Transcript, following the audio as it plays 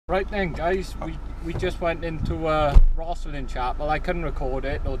Right then guys, we just went into Rosslyn Chapel. I couldn't record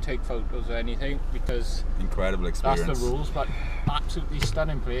it or take photos or anything because incredible experience. That's the rules, but absolutely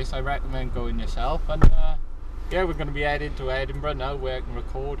stunning place. I recommend going yourself. And yeah, we're going to be headed to Edinburgh now where I can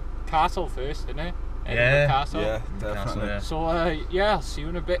record. Castle first, isn't it? Edinburgh Castle. Yeah, definitely. Yeah. So yeah, I'll see you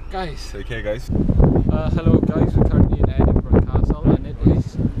in a bit guys. Take care guys. Hello guys, we're currently in Edinburgh Castle and it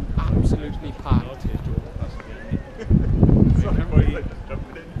is absolutely packed.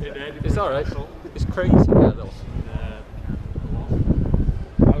 It's alright, it's crazy here though.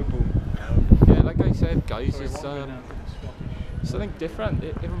 Yeah, like I said guys, it's something different.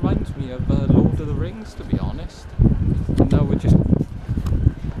 It reminds me of Lord of the Rings, to be honest. And now we're just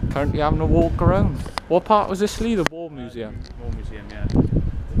currently having a walk around. What part was this, Lee? The War Museum? War Museum, yeah.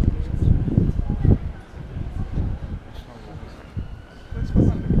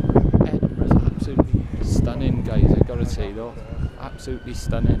 Edinburgh's absolutely stunning guys, I gotta say though. Absolutely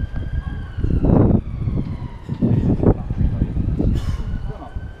stunning.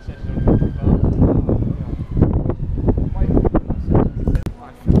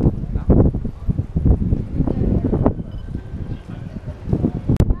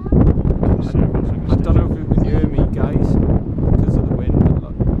 I don't know if you can hear me guys because of the wind.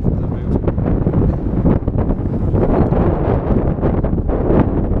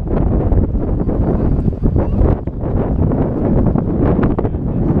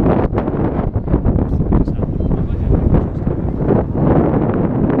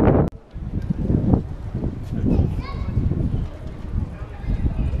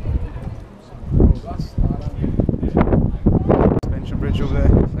 Over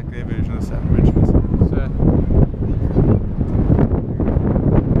there, it's like their version of the Seven Bridges.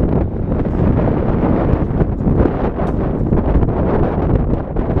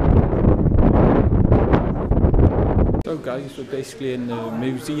 So guys, we're basically in the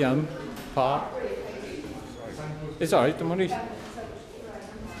museum part. It's alright, don't worry.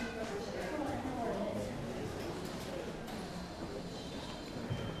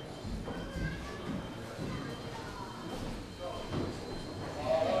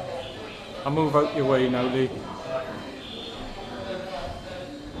 I'll move out your way now, Lee.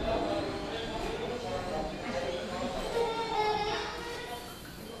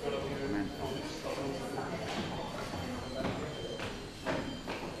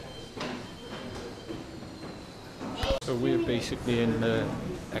 So we're basically in the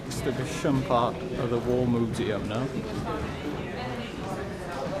exhibition part of the War Museum now.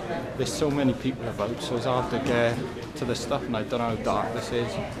 There's so many people about, so it's hard to get to the stuff, and I don't know how dark this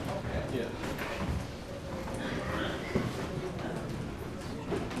is. Yeah.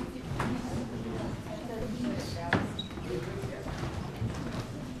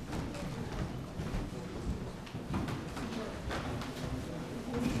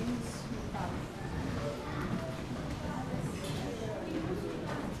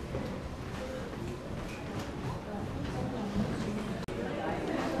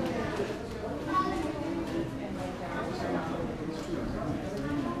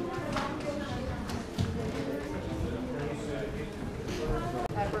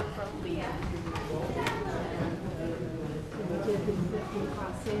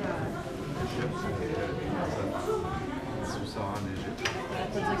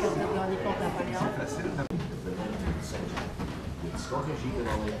 With Scottish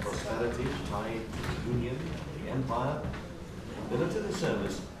economic prosperity tied to the Union, the Empire, military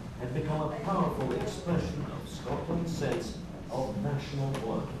service had become a powerful expression of Scotland's sense of national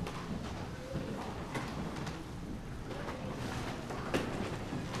worth.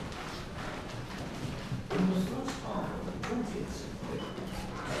 In the first half of the 20th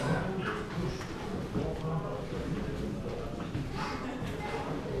century,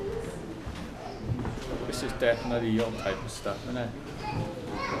 This is definitely your type of stuff, isn't it?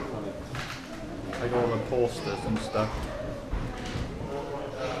 Like all the posters and stuff.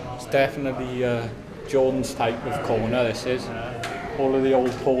 It's definitely Jordan's type of corner, this is. All of the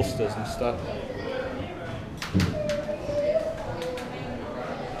old posters and stuff.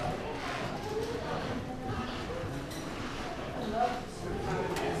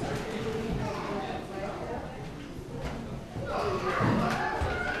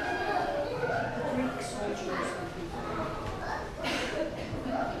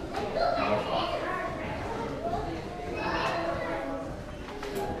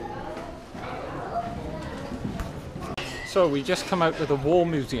 So we just come out of the War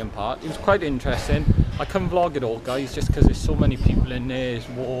Museum part. It was quite interesting. I couldn't vlog it all guys just because there's so many people in there, it's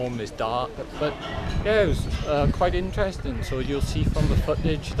warm, it's dark, but yeah, it was quite interesting. So you'll see from the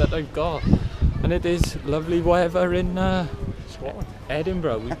footage that I've got, and it is lovely weather in what?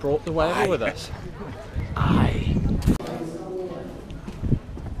 Edinburgh, we brought the weather with us. Aye.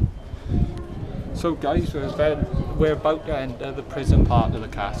 So guys, we're about to enter the prison part of the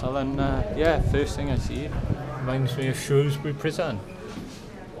castle, and yeah, first thing I see reminds me of Shrewsbury Prison.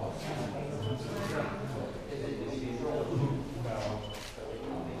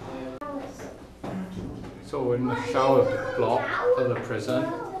 So we're in the shower block of the prison,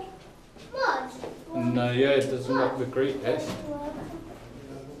 and yeah, it doesn't look the greatest.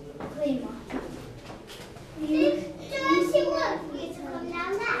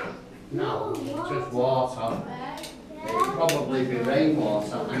 No, it's just water. It'll probably be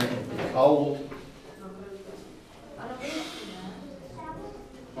rainwater and it'll be cold.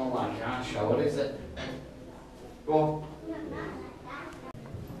 Not like our shower, is it? Go on.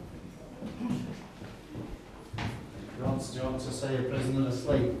 Do you want to say a prisoner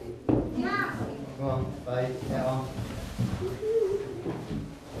asleep? No. Go on, babe, get on.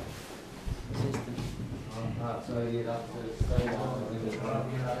 So you'd have to stay on.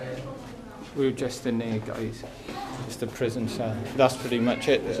 We were just in there, guys. Just a prison cell. That's pretty much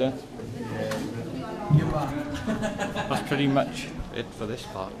it, is it? That's pretty much it for this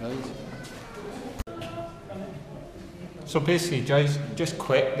part, guys. So basically, guys, just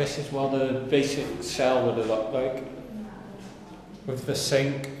quick, this is what the basic cell would have looked like. With the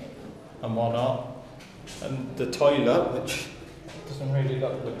sink and whatnot. And the toilet, which doesn't really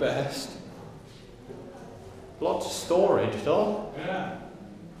look the best. Lots of storage though. Yeah.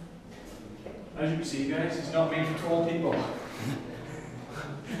 As you can see, guys, it's not made for tall people.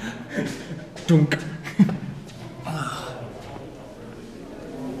 Dunk.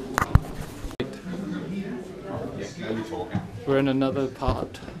 We're in another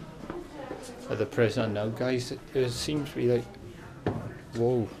part of the prison now, guys. It seems to be like,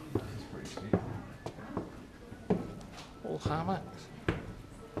 whoa. All hammocks.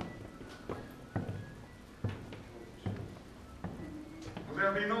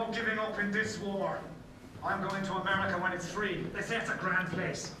 There'll be no giving up in this war. I'm going to America when it's free. They say it's a grand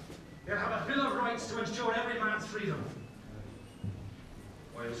place. They'll have a Bill of Rights to ensure every man's freedom.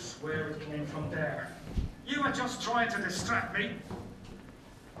 I'll swear it came from there. You were just trying to distract me.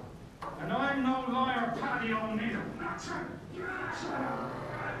 And I'm no liar, Paddy O'Neill.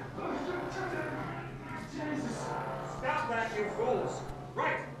 Jesus. Stop that, you fools.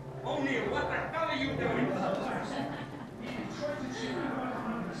 Right. O'Neill, what the hell are you doing?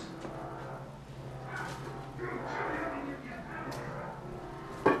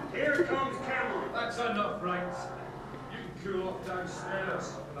 Here comes Cameron. That's enough, right? You can cool off downstairs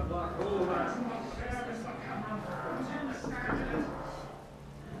in the black hole, lad.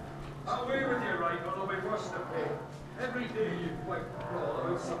 I'll be with you, right, but it'll be worse to pay. Every day you quite brawl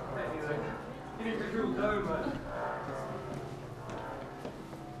about some petty thing. You need to cool down, man.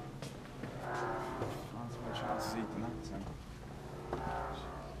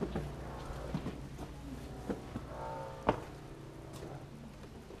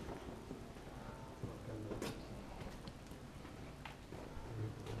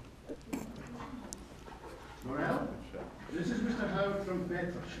 This is Mr. Howard from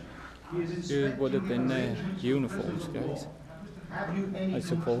Bedfordshire. He is It would have been their uniforms, guys. Have you any I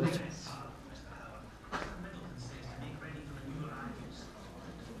suppose.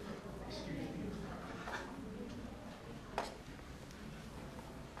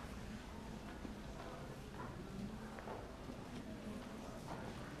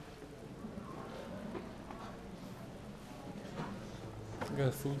 Look at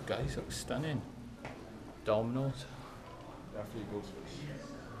the food, guys, looks stunning. Dominoes. Definitely goes for it.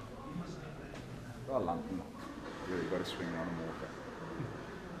 Got a lantern. Really got to swing around and walk.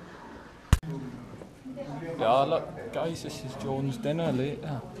 Yeah, look, guys, this is John's dinner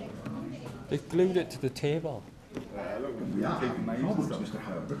later. They've glued it to the table. We are problems, Mr.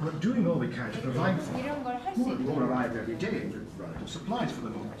 Howard, but we're doing all we can to provide for them. More arrive every day with relative supplies for the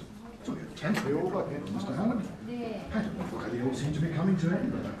moment. It's only a tenth of it, Mr. Howard. I don't know why they all seem to be coming to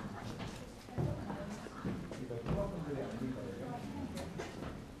Edinburgh.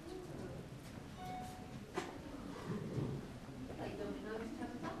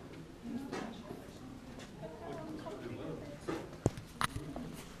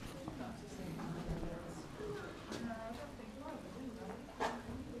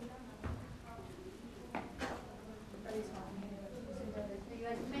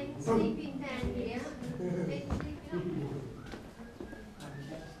 Sleeping down here.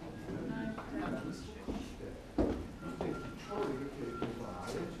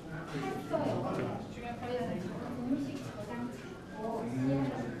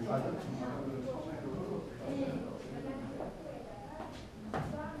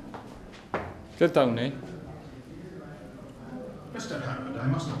 Good down there. Mr. Howard, I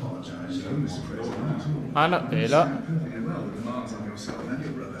must apologise. No, Mr. Fraser, not at all. And up there, look. Perfectly well the demands on yourself and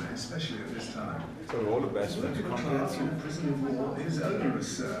your brother, especially at this time. So all the best for Work the of a trial confidence. in a prison of war is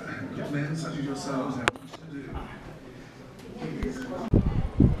onerous, sir. Good men such as yourselves have much to do.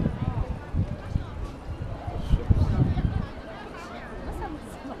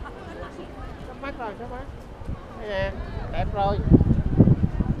 Mắt rồi các bác. Nè, đẹp rồi.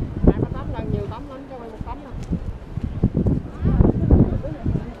 Hai ba tấm lần, nhiều tấm lắm, cho mày một tấm nè.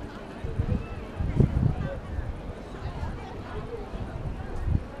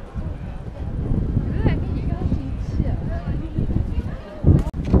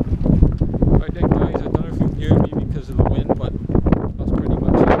 Right then guys, I don't know if you can hear me because of the wind, but that's pretty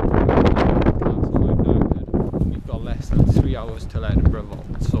much it. Castle I'm now at. We've got less than 3 hours till Edinburgh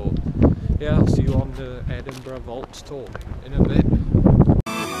Vault, so yeah, I'll see you on the Edinburgh Vault tour in a bit.